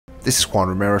This is Juan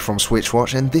Romero from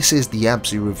SwitchWatch, and this is the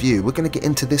Abzu review. We're going to get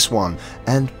into this one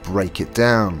and break it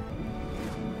down.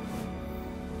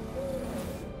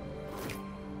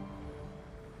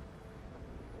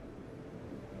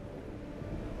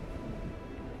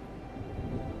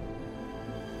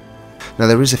 Now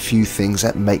there is a few things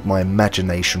that make my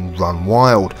imagination run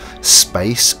wild.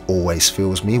 Space always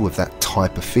fills me with that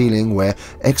type of feeling where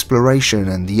exploration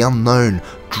and the unknown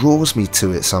draws me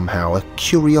to it somehow, a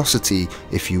curiosity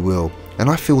if you will.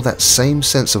 And I feel that same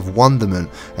sense of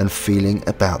wonderment and feeling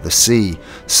about the sea.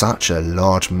 Such a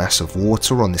large mass of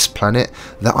water on this planet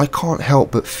that I can't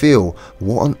help but feel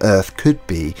what on earth could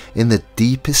be in the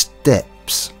deepest depths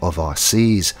of our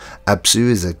seas. Abzu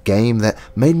is a game that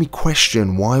made me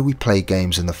question why we play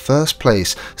games in the first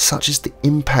place, such as the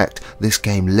impact this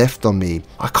game left on me.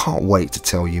 I can't wait to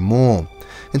tell you more.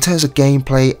 In terms of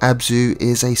gameplay, Abzu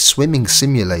is a swimming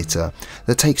simulator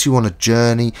that takes you on a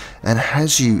journey and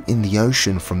has you in the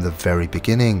ocean from the very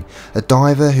beginning. A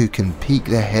diver who can peek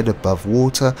their head above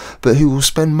water, but who will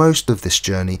spend most of this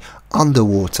journey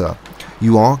underwater.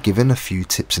 You are given a few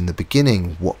tips in the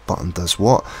beginning, what button does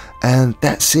what, and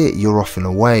that's it, you're off and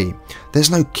away. There's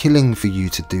no killing for you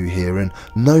to do here and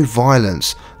no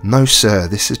violence. No sir,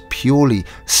 this is purely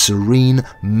serene,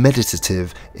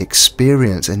 meditative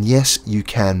experience, and yes, you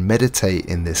can meditate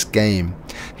in this game.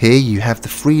 Here you have the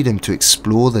freedom to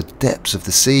explore the depths of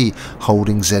the sea.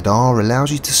 Holding ZR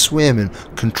allows you to swim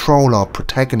and control our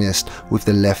protagonist with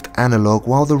the left analog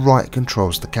while the right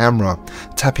controls the camera.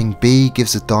 Tapping B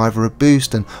gives the diver a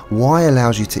boost, and Y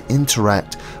allows you to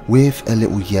interact with a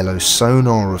little yellow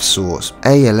sonar of sorts.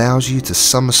 A allows you to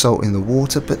somersault in the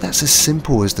water, but that's as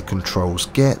simple as the controls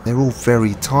get. They're all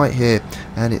very tight here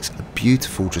and it's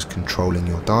beautiful just controlling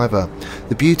your diver.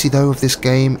 The beauty though of this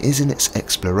game is in its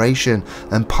exploration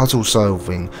and puzzle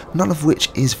solving, none of which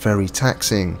is very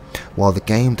taxing. While the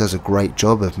game does a great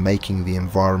job of making the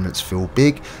environments feel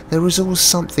big, there is always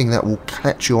something that will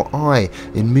catch your eye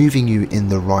in moving you in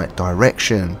the right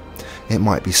direction. It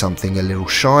might be something a little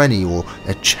shiny or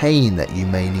a chain that you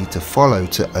may need to follow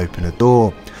to open a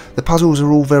door. The puzzles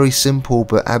are all very simple,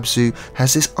 but Abzu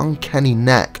has this uncanny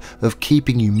knack of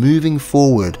keeping you moving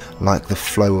forward like the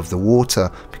flow of the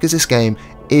water, because this game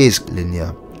is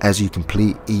linear. As you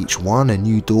complete each one, a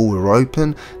new door will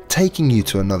open, taking you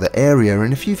to another area,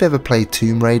 and if you've ever played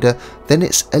Tomb Raider, then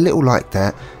it's a little like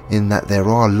that, in that there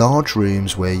are large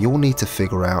rooms where you'll need to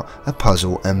figure out a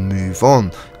puzzle and move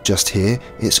on. Just here,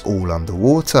 it's all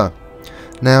underwater.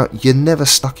 Now, you're never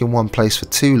stuck in one place for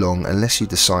too long unless you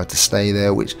decide to stay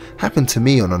there, which happened to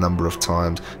me on a number of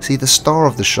times. See, the star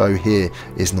of the show here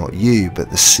is not you, but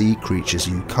the sea creatures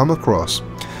you come across.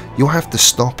 You'll have to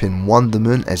stop in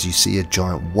wonderment as you see a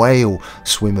giant whale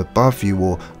swim above you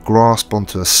or grasp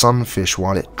onto a sunfish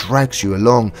while it drags you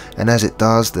along, and as it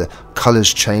does, the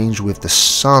colours change with the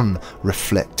sun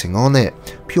reflecting on it.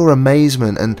 Pure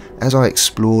amazement, and as I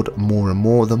explored more and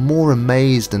more, the more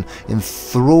amazed and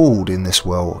enthralled in this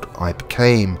world I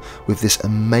became with this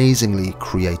amazingly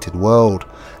created world.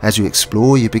 As you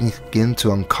explore, you begin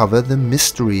to uncover the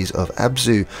mysteries of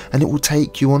Abzu, and it will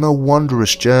take you on a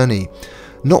wondrous journey.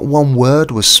 Not one word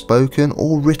was spoken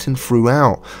or written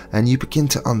throughout, and you begin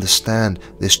to understand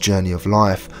this journey of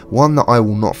life, one that I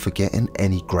will not forget in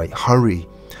any great hurry.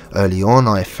 Early on,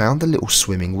 I found a little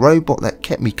swimming robot that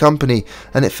kept me company,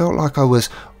 and it felt like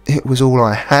it was all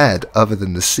I had other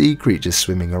than the sea creatures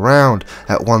swimming around.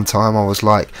 At one time I was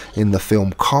like in the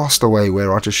film Castaway,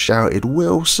 where I just shouted,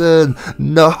 "Wilson,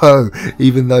 no!"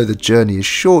 Even though the journey is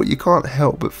short, you can't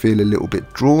help but feel a little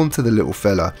bit drawn to the little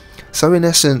fella. So in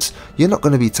essence, you're not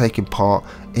going to be taking part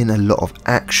in a lot of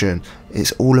action.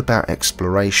 It's all about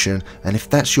exploration, and if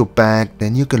that's your bag,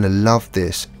 then you're going to love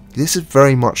this. This is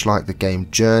very much like the game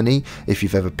Journey. If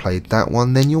you've ever played that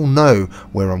one, then you'll know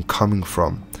where I'm coming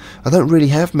from. I don't really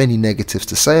have many negatives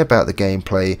to say about the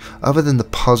gameplay, other than the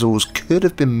puzzles could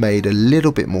have been made a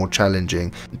little bit more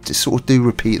challenging. They sort of do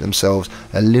repeat themselves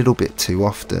a little bit too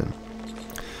often.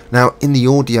 Now, in the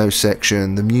audio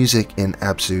section, the music in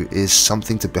Abzu is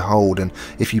something to behold, and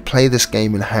if you play this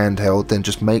game in handheld, then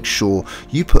just make sure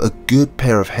you put a good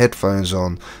pair of headphones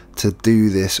on to do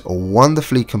this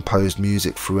wonderfully composed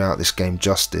music throughout this game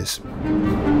justice.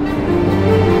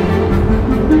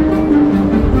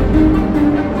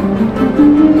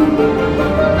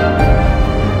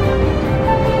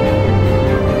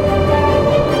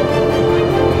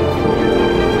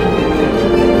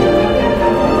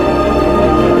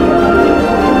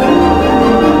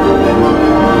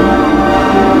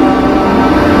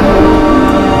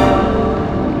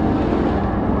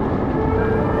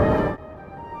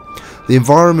 The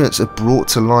environments are brought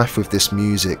to life with this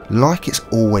music, like it's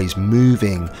always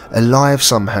moving, alive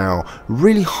somehow.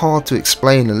 Really hard to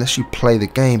explain unless you play the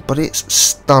game, but it's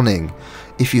stunning.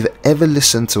 If you've ever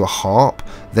listened to a harp,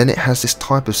 then it has this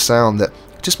type of sound that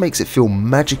just makes it feel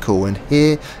magical, and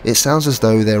here it sounds as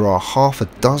though there are half a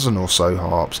dozen or so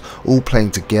harps all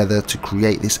playing together to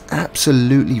create this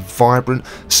absolutely vibrant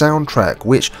soundtrack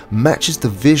which matches the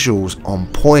visuals on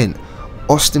point.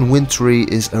 Austin Wintory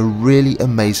is a really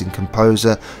amazing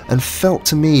composer and felt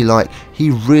to me like he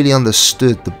really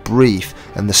understood the brief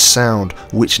and the sound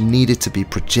which needed to be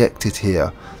projected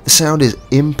here. The sound is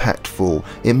impactful,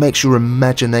 it makes your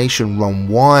imagination run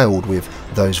wild with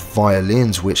those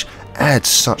violins which add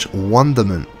such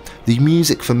wonderment. The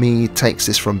music for me takes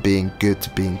this from being good to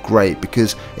being great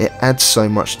because it adds so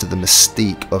much to the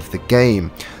mystique of the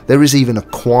game. There is even a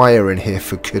choir in here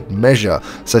for good measure,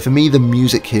 so for me the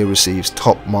music here receives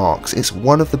top marks. It's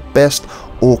one of the best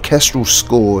orchestral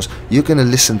scores you're going to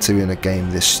listen to in a game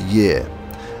this year,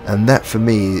 and that for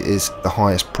me is the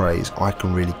highest praise I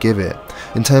can really give it.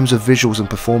 In terms of visuals and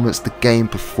performance, the game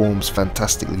performs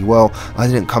fantastically well. I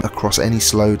didn't come across any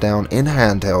slowdown in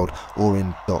handheld or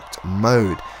in docked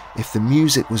mode. If the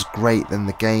music was great, then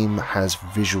the game has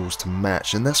visuals to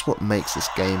match, and that's what makes this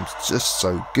game just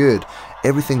so good.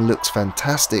 Everything looks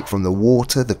fantastic, from the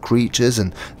water, the creatures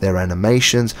and their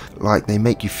animations, like they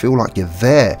make you feel like you're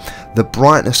there. The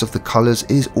brightness of the colours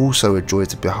is also a joy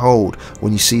to behold.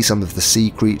 When you see some of the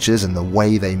sea creatures and the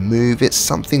way they move, it's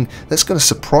something that's going to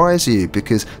surprise you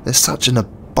because there's such an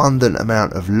abundant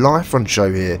amount of life on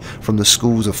show here, from the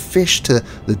schools of fish to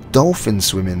the dolphins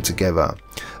swimming together.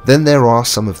 Then there are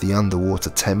some of the underwater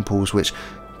temples which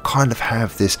kind of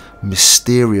have this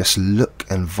mysterious look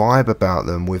and vibe about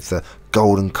them, with the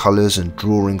golden colours and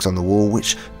drawings on the wall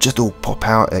which just all pop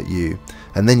out at you.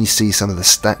 And then you see some of the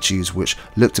statues which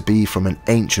look to be from an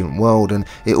ancient world, and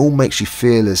it all makes you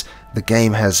feel as the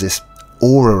game has this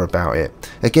aura about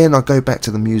it. Again, I go back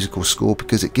to the musical score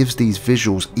because it gives these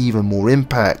visuals even more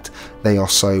impact. They are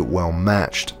so well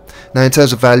matched. Now in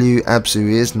terms of value,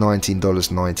 Abzu is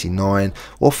 $19.99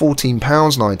 or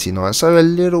 £14.99, so a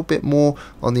little bit more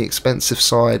on the expensive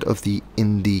side of the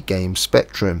indie game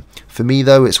spectrum. For me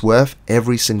though, it's worth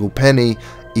every single penny,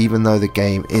 even though the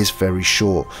game is very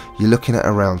short. You're looking at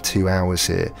around 2 hours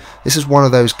here. This is one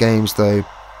of those games though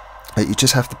that you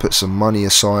just have to put some money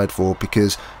aside for,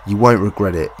 because you won't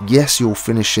regret it. Yes, you'll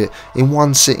finish it in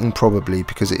one sitting probably,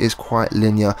 because it is quite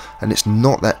linear and it's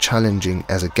not that challenging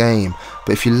as a game,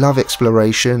 but if you love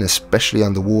exploration, especially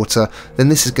underwater, then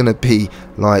this is going to be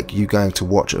like you going to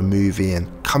watch a movie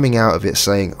and coming out of it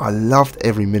saying, I loved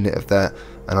every minute of that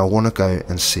and I want to go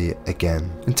and see it again.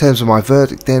 In terms of my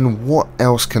verdict then, what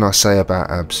else can I say about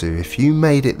Abzu? If you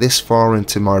made it this far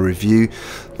into my review,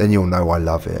 then you'll know I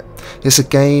love it. It's a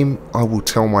game I will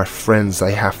tell my friends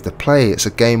they have to play. It's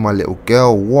a game my little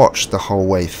girl watched the whole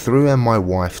way through, and my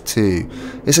wife too.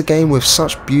 It's a game with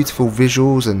such beautiful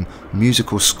visuals and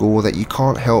musical score that you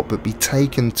can't help but be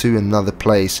taken to another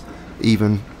place,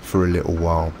 even for a little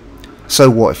while. So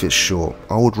what if it's short?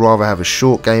 I would rather have a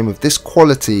short game of this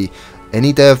quality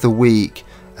any day of the week,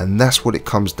 and that's what it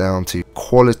comes down to.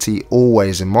 Quality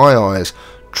always, in my eyes,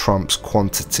 trumps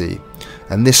quantity,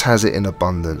 and this has it in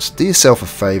abundance. Do yourself a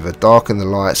favour, darken the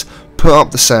lights, put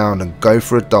up the sound and go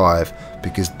for a dive,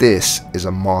 because this is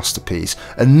a masterpiece.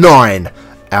 A 9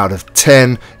 out of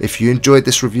 10. If you enjoyed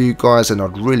this review guys, and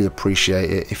I'd really appreciate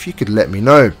it if you could let me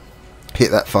know.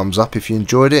 Hit that thumbs up if you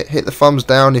enjoyed it, hit the thumbs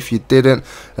down if you didn't,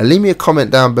 and leave me a comment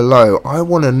down below. I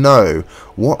want to know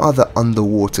what other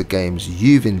underwater games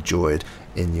you've enjoyed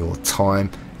in your time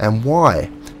and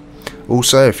why.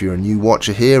 Also, if you're a new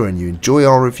watcher here and you enjoy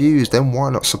our reviews, then why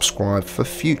not subscribe for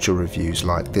future reviews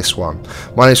like this one.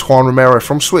 My name is Juan Romero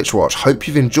from SwitchWatch. Hope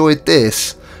you've enjoyed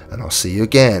this, and I'll see you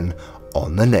again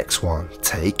on the next one.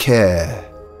 Take care.